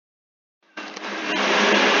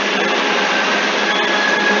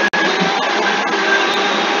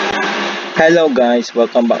Hello guys,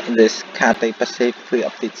 welcome back to this CATHAY Pacific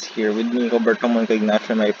Updates here with me, Roberto Monico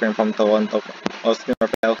Ignacio, my friend from Toronto, Austin,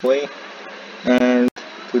 Raphael Hui. And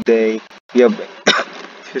today we have,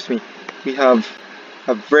 we have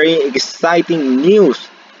a very exciting news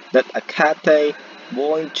that a CATHAY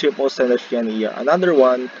Boeing 777-300, another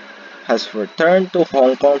one, has returned to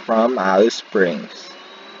Hong Kong from Alice Springs.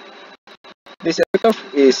 This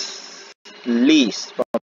aircraft is leased from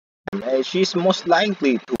and she's most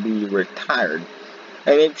likely to be retired.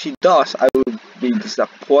 And if she does, I will be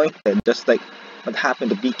disappointed, just like what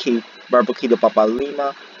happened to BK Bravo Kilo Papa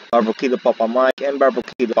Lima, Bravo Kilo Papa Mike, and Bravo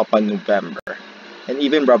Kilo Papa November, and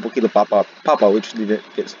even Bravo Kilo Papa which didn't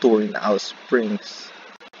get stored in Alice Springs.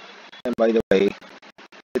 And by the way,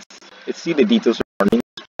 let's see the details regarding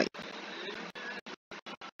this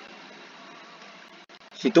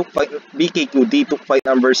flight. B-KQD took flight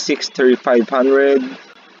number 63500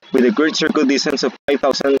 with a grid circle distance of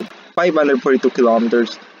 5,542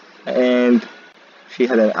 kilometers, and she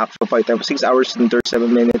had an actual flight time of 6 hours and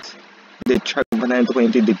 37 minutes. The track of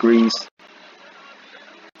 120 degrees.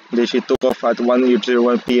 Then she took off at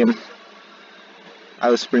 1:01 p.m.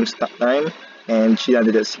 Alice Springs time, and she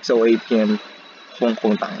landed at 6:08 p.m. Hong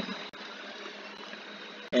Kong time.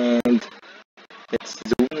 And let's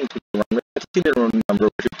zoom into the runway. Let's see the room number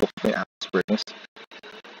where she took off in Alice Springs.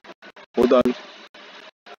 Hold on.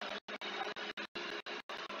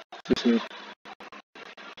 Excuse me.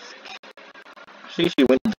 She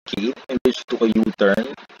went to the gate and then she took a U-turn.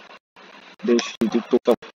 Then she took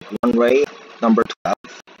a runway number 12.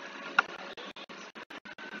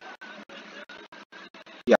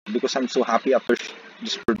 Yeah, because I'm so happy after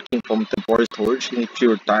this bird came from temporary storage, and if she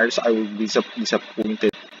retires, I will be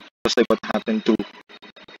disappointed. Just like what happened to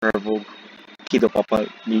Bravo Kilo Papa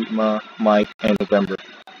Lima, Mike, and November.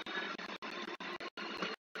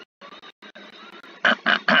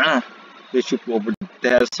 They shoot over the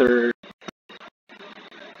desert.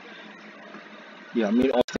 Yeah, me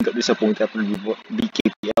and Austin got disappointed after the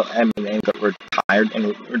BKTLM and got retired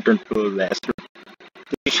and returned to lessor.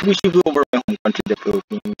 She flew over my home country, the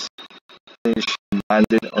Philippines. Then she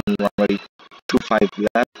landed on runway 25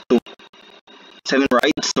 left to 7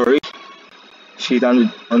 right. Sorry, she landed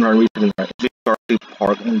on runway 7 right. She currently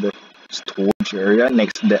parked in the storage area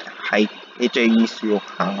next to the HIE0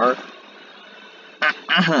 hangar.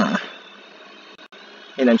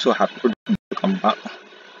 And I'm so happy for them to come back.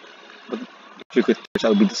 But if you could first,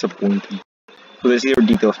 I'll be disappointed. So let's see her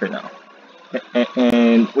details right now.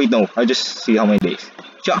 And wait, no, I just see how many days.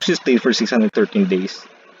 She actually stayed for 613 days.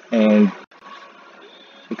 And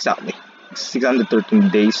exactly, 613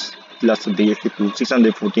 days. Last day she flew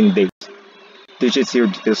 614 days. This is your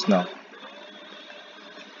details now.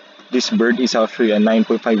 This bird is actually a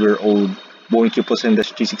 9.5-year-old Boeing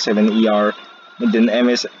 777-367ER. And then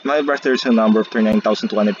MS manufacturer's number of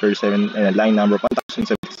 39,237 and a line number of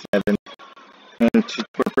 1,077. And she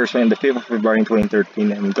was first on the 5th of February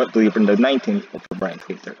 2013 and got delivered on the 19th of February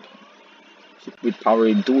 2013. With power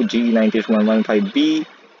 2 G90-115B,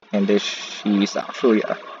 and then she is actually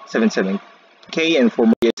a 77K and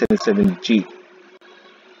formerly a 77G.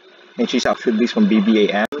 And she's actually leased from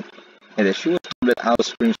BBAM, and then she was stored at Alice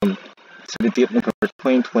Springs from 17th of November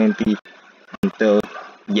 2020 until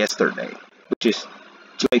yesterday, which is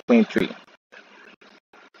July 23.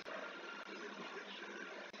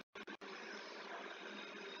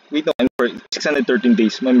 Wait, no, I'm sorry, 613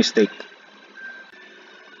 days, my mistake.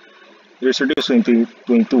 There's a reduced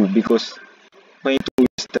 2022 because 22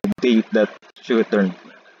 is the date that she returned.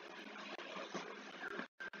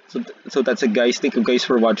 So that's it, guys. Thank you guys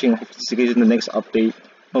for watching. Hope to see you guys in the next update.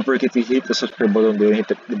 Don't forget to hit the subscribe button and hit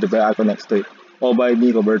the bell icon next to it. All by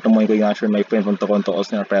me, Roberto Monico Ignacio, my friend from Toronto,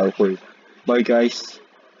 Austin, Raphael Hui. Bye guys,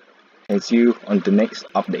 and see you on the next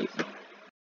update.